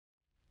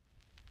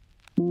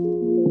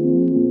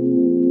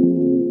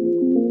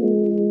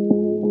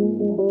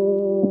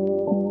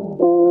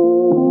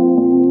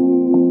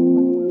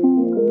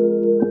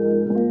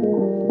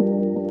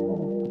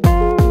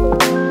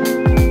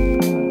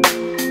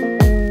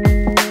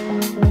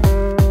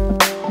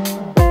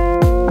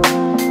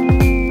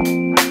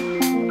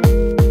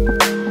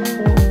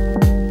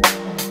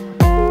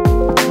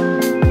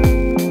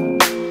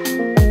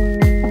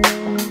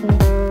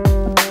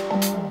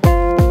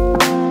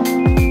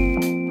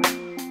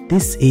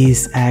This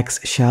is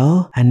X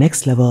Shell, a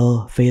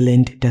next-level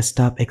Hyprland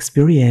desktop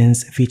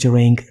experience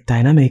featuring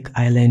dynamic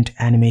island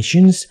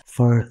animations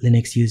for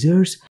Linux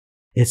users.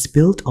 It's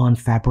built on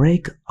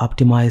Fabric,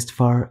 optimized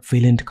for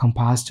Hyprland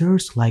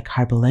compositors like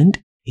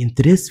Hyprland. In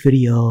today's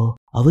video,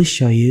 I will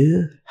show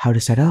you how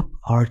to set up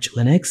Arch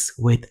Linux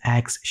with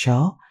X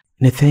Shell.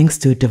 And thanks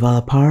to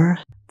developer,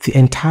 the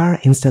entire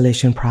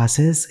installation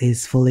process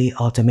is fully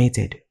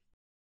automated.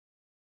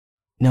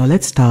 Now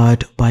let's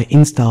start by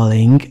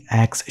installing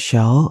X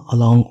Shell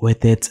along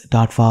with its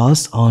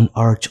 .files on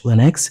Arch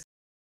Linux.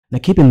 Now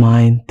keep in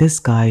mind, this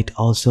guide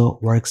also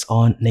works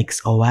on Nix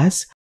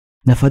OS.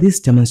 Now for this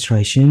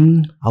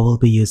demonstration, I will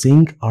be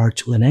using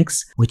Arch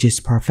Linux, which is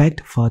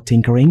perfect for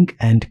tinkering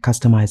and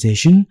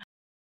customization.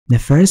 Now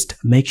first,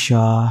 make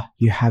sure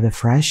you have a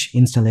fresh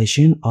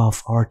installation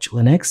of Arch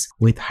Linux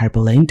with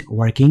Hyprland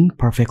working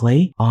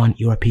perfectly on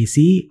your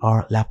PC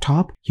or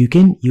laptop. You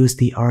can use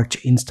the Arch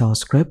install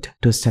script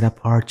to set up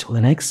Arch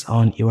Linux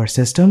on your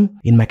system.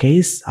 In my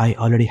case, I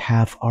already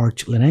have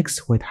Arch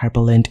Linux with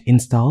Hyprland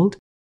installed.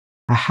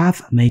 I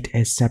have made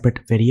a separate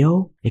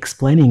video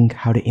explaining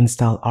how to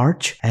install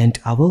Arch, and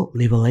I will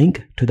leave a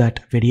link to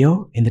that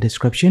video in the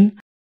description.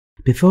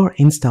 Before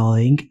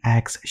installing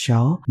X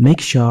Shell, make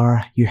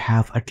sure you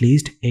have at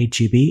least 8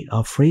 GB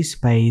of free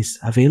space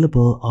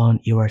available on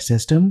your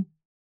system.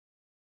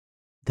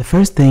 The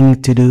first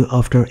thing to do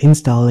after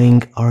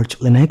installing Arch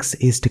Linux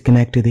is to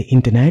connect to the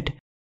internet.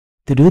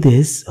 To do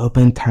this,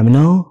 open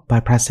Terminal by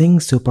pressing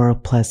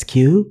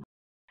Super+Q.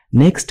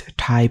 Next,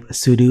 type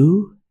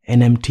sudo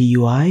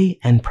nmtui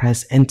and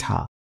press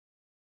Enter.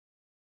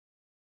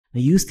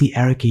 Now use the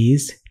arrow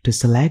keys to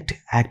select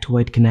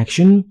Activate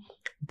Connection.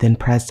 Then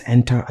press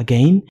Enter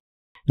again.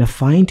 Now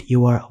find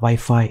your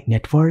Wi-Fi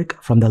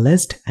network from the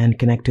list and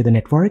connect to the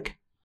network.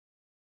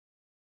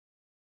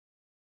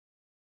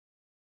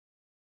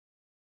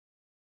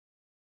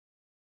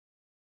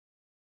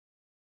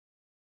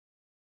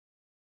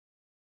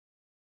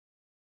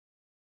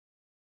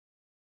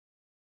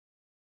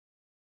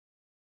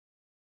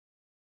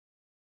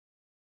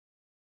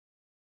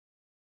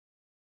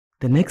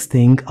 The next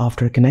thing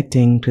after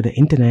connecting to the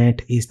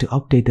internet is to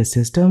update the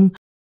system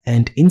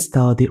and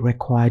install the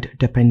required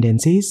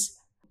dependencies.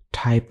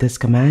 Type this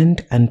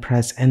command and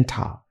press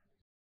Enter.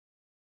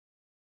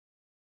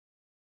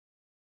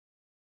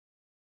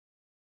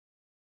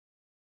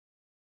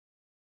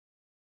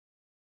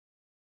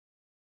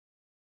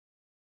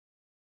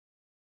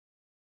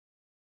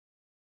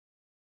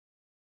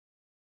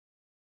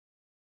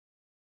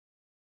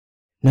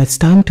 Now it's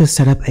time to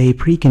set up a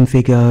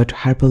pre-configured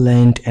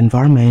Hyprland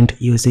environment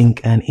using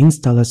an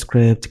installer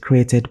script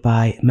created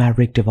by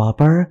Maverick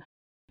developer.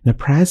 Now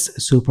press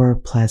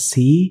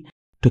Super+C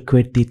to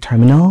quit the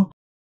terminal.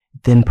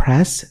 Then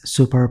press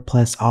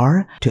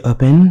Super+R to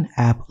open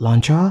App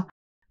Launcher.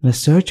 Now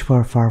search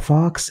for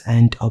Firefox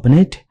and open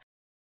it.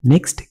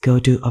 Next, go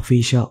to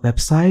official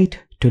website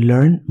to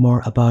learn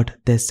more about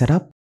this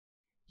setup.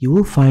 You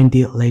will find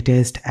the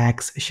latest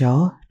X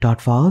Shell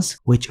 .files,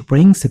 which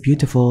brings a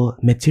beautiful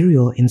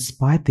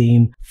material-inspired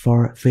theme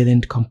for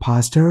Hyprland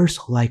compositors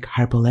like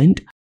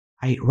Hyprland.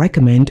 I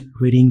recommend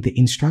reading the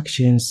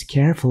instructions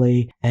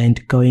carefully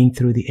and going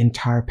through the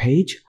entire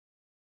page.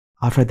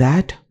 After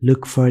that,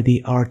 look for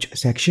the Arch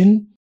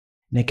section.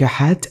 Now go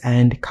ahead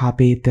and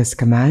copy this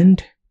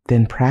command,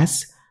 then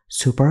press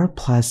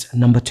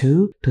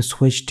Super+2 to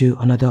switch to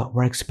another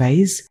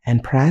workspace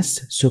and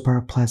press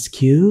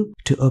Super+Q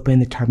to open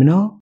the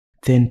terminal.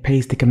 Then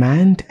paste the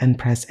command and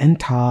press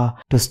Enter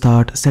to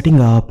start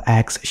setting up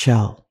X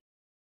Shell.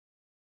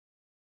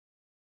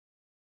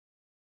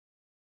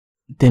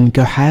 Then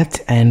go ahead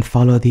and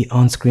follow the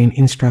on-screen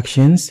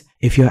instructions.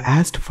 If you're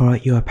asked for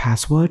your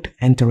password,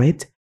 enter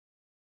it.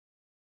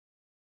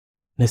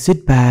 Now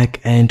sit back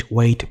and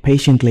wait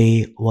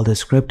patiently while the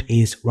script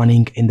is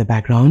running in the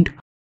background.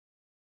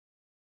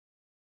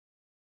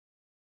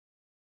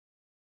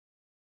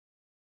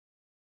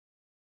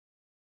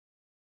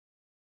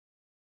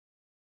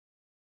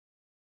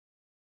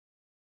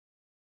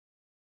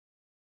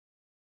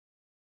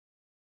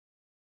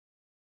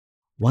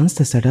 Once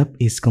the setup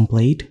is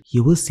complete,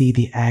 you will see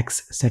the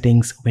X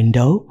settings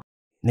window.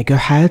 Now go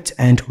ahead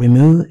and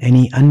remove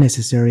any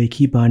unnecessary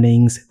key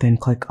bindings, then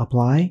click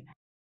Apply.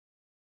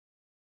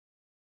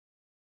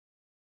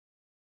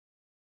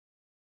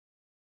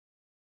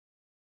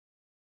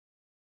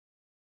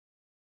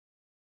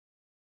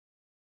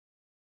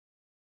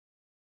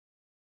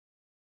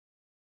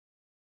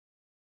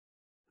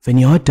 When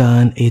you're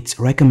done, it's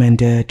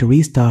recommended to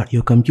restart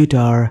your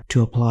computer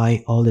to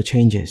apply all the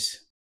changes.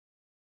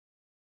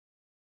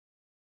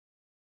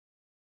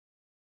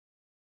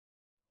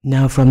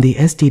 Now from the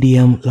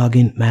STDM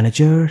Login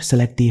Manager,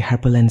 select the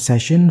Hyprland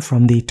session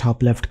from the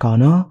top left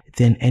corner,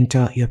 then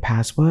enter your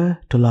password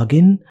to log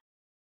in.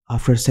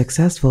 After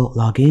successful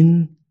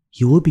login,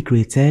 you will be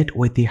greeted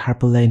with the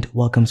Hyprland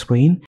welcome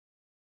screen.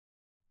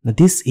 Now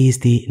this is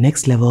the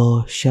next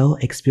level shell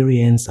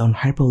experience on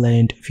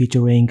Hyprland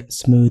featuring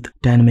smooth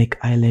dynamic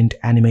island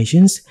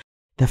animations.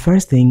 The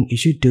first thing you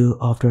should do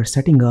after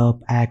setting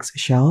up X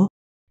Shell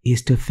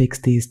is to fix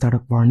the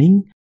startup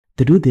warning.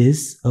 To do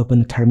this, open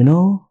the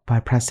terminal by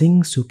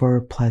pressing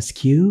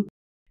Super+Q,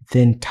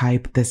 then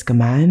type this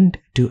command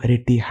to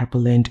edit the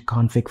Hyprland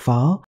config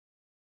file.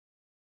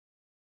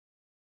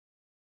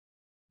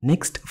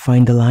 Next,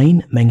 find the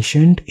line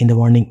mentioned in the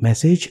warning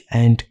message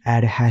and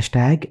add a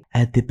hashtag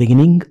at the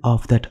beginning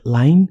of that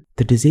line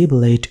to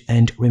disable it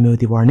and remove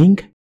the warning.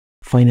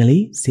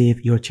 Finally,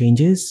 save your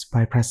changes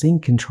by pressing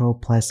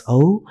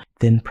Ctrl+O,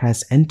 then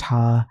press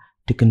Enter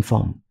to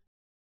confirm.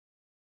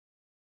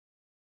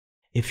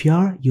 If you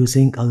are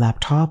using a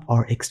laptop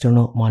or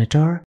external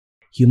monitor,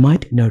 you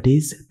might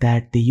notice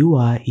that the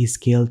UI is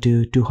scaled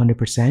to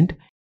 200%.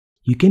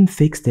 You can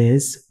fix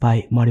this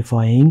by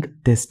modifying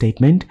this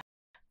statement.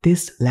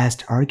 This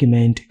last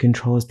argument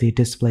controls the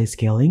display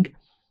scaling.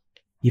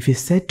 If you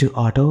set to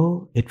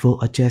auto, it will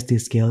adjust the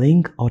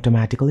scaling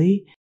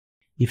automatically.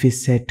 If you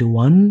set to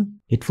 1,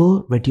 it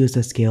will reduce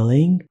the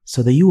scaling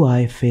so the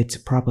UI fits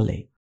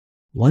properly.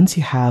 Once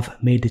you have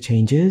made the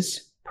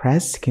changes,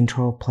 press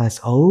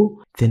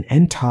Ctrl+O, then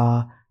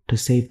Enter to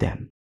save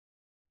them.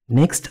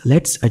 Next,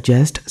 let's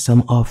adjust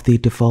some of the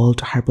default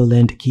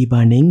Hyprland key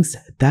bindings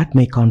that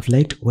may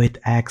conflict with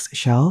X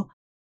shell.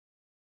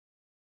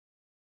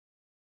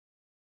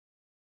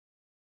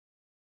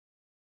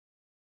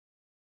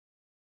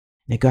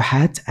 Now go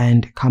ahead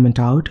and comment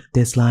out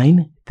this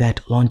line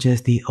that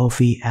launches the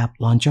OFI app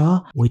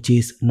launcher, which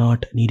is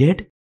not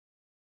needed.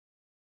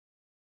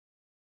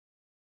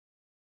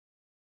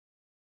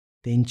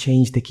 Then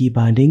change the key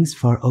bindings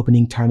for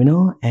opening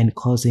terminal and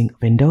closing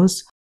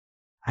windows.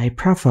 I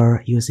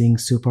prefer using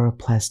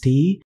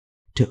Super+T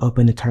to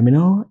open the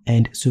terminal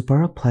and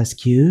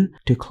Super+Q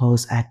to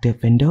close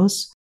active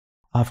windows.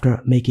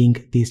 After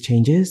making these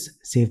changes,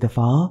 save the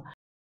file.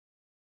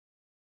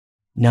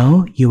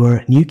 Now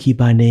your new key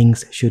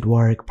bindings should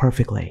work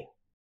perfectly.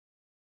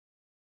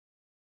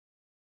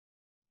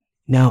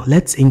 Now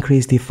let's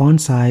increase the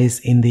font size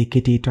in the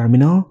Kitty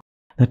terminal.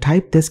 Now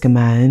type this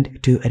command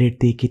to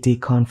edit the Kitty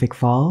config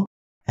file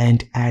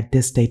and add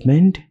this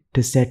statement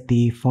to set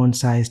the font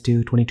size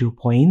to 22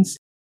 points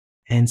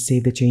and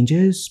save the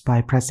changes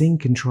by pressing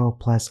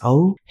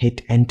Ctrl+O,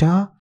 hit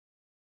Enter.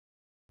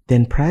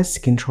 Then press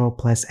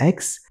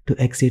Ctrl+X to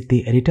exit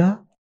the editor.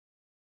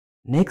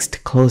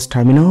 Next, close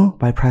terminal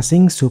by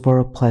pressing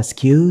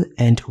Super+Q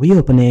and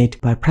reopen it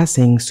by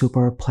pressing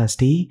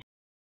Super+T.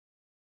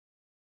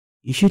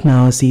 You should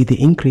now see the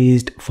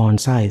increased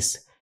font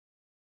size.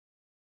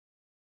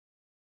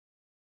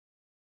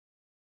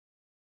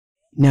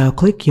 Now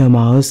click your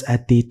mouse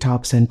at the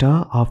top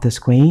center of the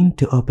screen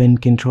to open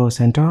Control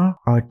Center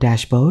or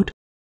Dashboard.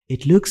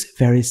 It looks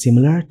very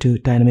similar to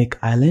Dynamic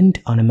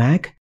Island on a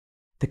Mac.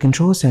 The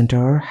Control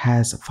Center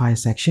has 5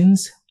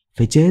 sections: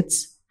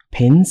 Widgets,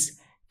 Pins,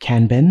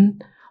 Kanban,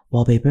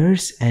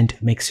 Wallpapers, and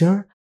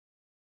Mixer.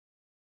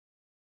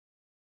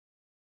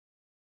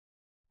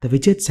 The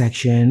widget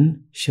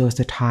section shows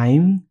the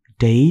time,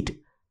 date,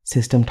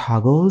 system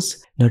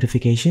toggles,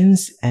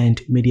 notifications,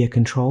 and media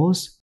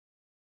controls.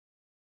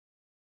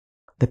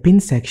 The pin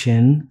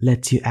section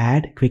lets you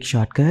add quick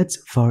shortcuts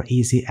for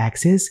easy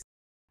access.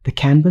 The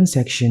Kanban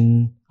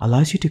section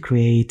allows you to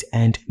create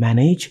and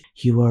manage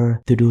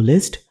your to-do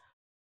list.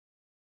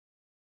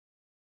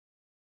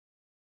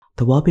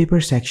 The wallpaper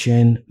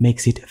section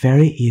makes it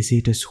very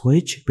easy to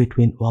switch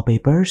between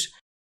wallpapers.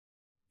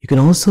 You can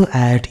also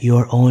add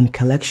your own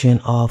collection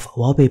of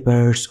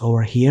wallpapers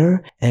over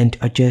here and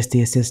adjust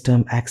the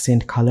system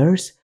accent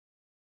colors.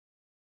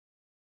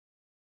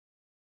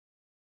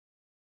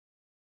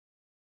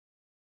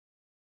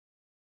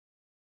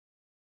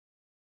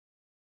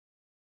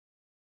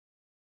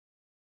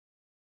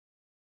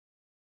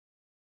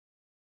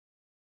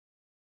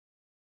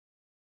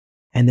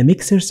 And the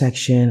mixer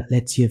section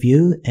lets you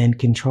view and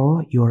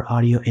control your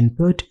audio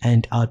input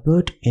and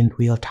output in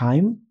real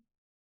time.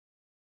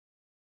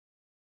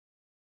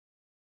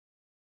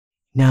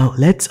 Now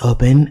let's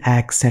open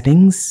X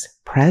settings.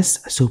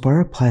 Press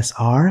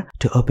Super+R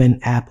to open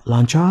App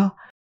Launcher,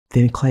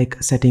 then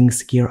click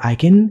Settings gear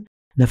icon.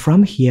 Now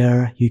from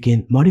here, you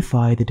can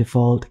modify the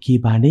default key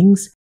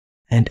bindings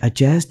and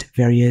adjust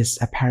various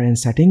apparent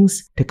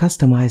settings to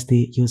customize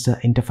the user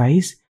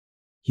interface.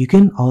 You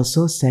can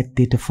also set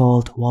the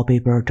default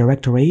wallpaper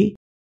directory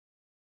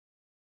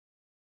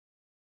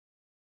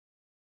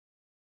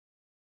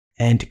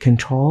and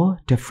control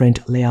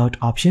different layout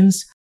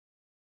options.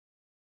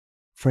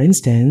 For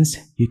instance,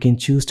 you can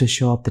choose to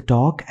show up the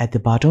dock at the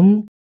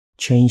bottom,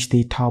 change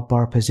the top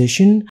bar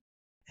position,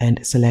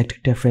 and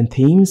select different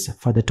themes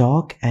for the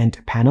dock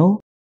and panel.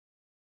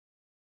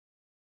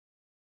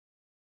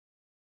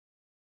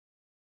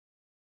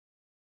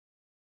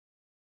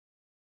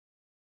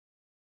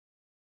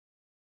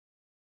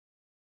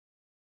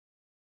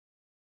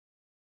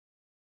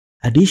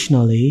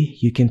 Additionally,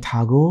 you can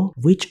toggle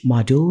which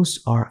modules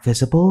are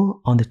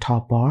visible on the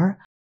top bar.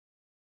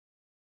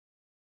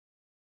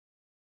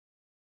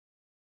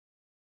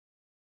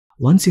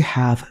 Once you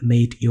have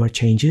made your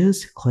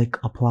changes, click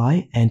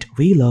Apply and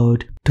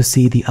Reload to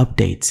see the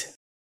updates.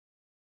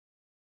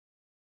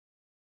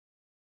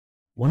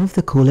 One of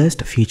the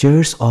coolest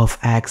features of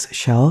Axe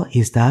Shell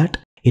is that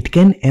it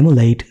can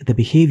emulate the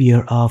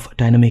behavior of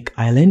Dynamic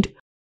Island.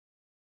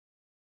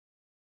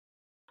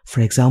 For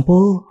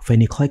example,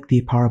 when you click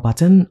the power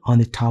button on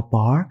the top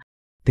bar,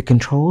 the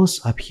controls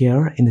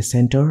appear in the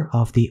center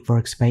of the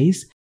workspace.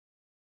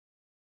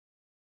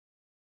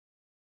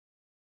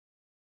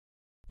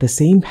 The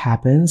same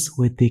happens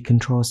with the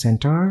Control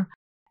Center,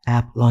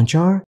 App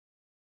Launcher,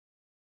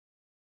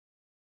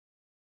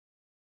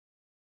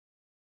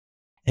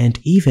 and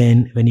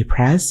even when you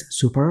press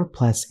Super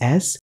plus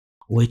S,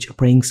 which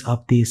brings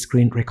up the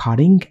screen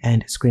recording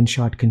and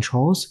screenshot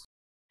controls,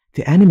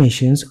 the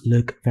animations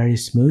look very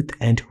smooth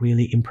and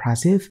really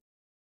impressive.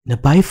 Now,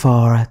 by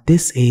far,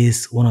 this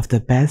is one of the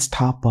best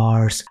top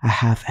bars I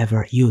have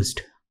ever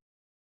used.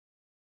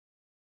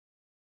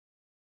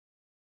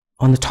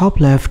 On the top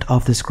left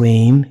of the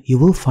screen, you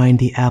will find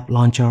the App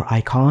Launcher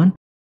icon.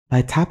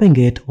 By tapping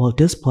it will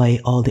display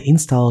all the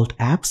installed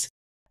apps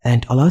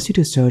and allows you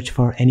to search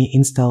for any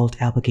installed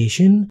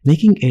application,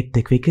 making it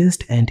the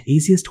quickest and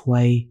easiest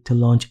way to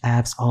launch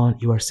apps on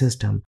your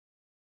system.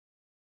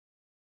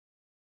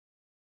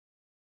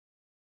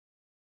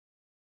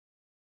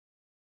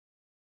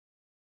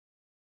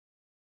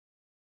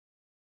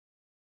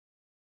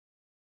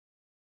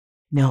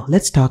 Now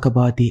let's talk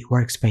about the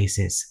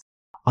workspaces.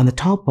 On the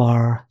top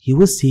bar, you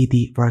will see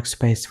the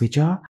workspace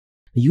switcher.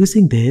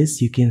 Using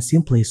this, you can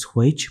simply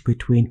switch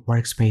between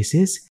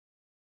workspaces.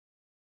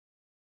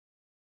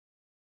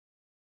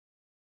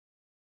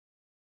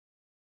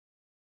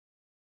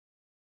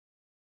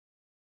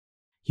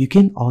 You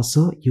can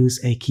also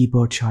use a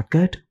keyboard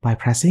shortcut by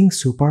pressing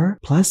Super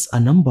plus a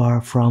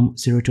number from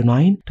 0 to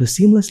 9 to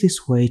seamlessly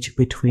switch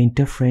between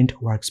different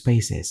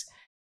workspaces.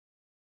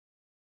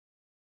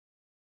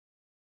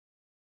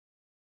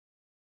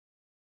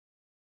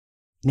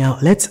 Now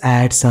let's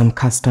add some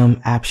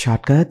custom app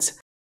shortcuts.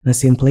 Now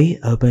simply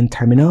open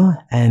Terminal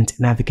and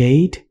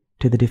navigate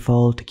to the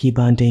default key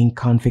binding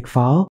config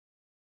file.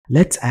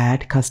 Let's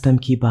add custom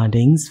key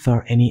bindings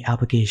for any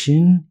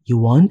application you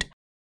want.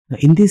 Now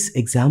in this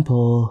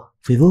example,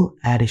 we will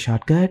add a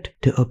shortcut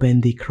to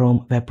open the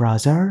Chrome web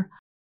browser.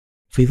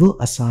 We will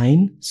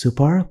assign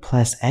Super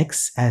plus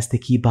X as the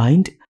key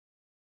bind.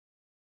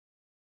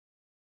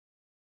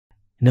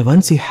 Now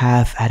once you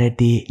have added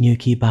the new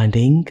key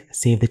binding,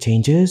 save the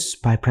changes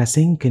by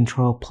pressing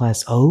Ctrl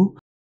plus O,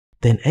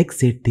 then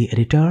exit the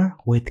editor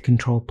with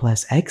Ctrl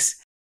plus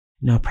X.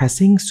 Now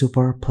pressing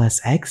Super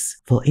plus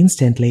X will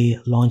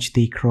instantly launch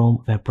the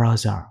Chrome web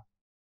browser.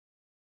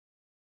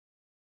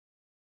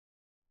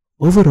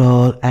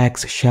 Overall,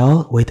 Axe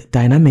Shell with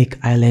dynamic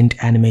island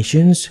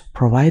animations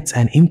provides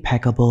an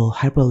impeccable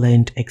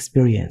Hyprland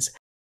experience.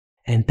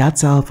 And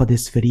that's all for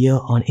this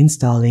video on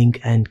installing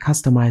and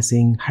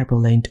customizing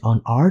Hyprland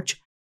on Arch.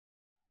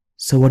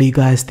 So what do you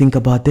guys think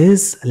about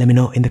this? Let me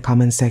know in the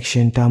comment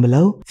section down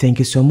below. Thank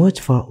you so much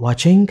for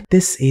watching.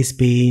 This has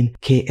been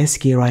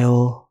KSK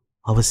Ryle.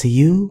 I will see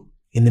you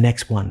in the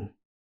next one.